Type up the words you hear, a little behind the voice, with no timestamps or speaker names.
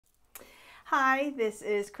Hi, this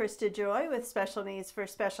is Christa Joy with Special Needs for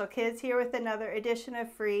Special Kids here with another edition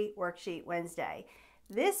of Free Worksheet Wednesday.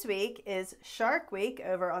 This week is Shark Week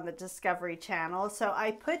over on the Discovery Channel, so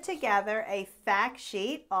I put together a fact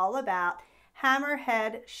sheet all about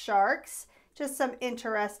hammerhead sharks, just some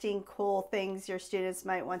interesting, cool things your students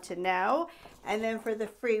might want to know. And then for the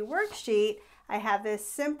free worksheet, I have this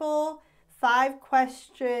simple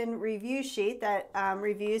 5-question review sheet that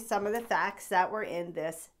reviews some of the facts that were in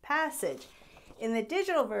this passage. In the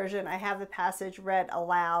digital version, I have the passage read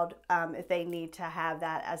aloud if they need to have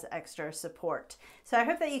that as extra support. So I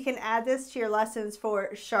hope that you can add this to your lessons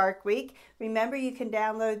for Shark Week. Remember, you can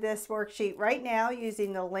download this worksheet right now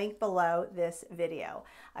using the link below this video.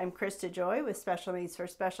 I'm Christa Joy with Special Needs for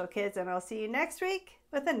Special Kids, and I'll see you next week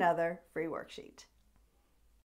with another free worksheet.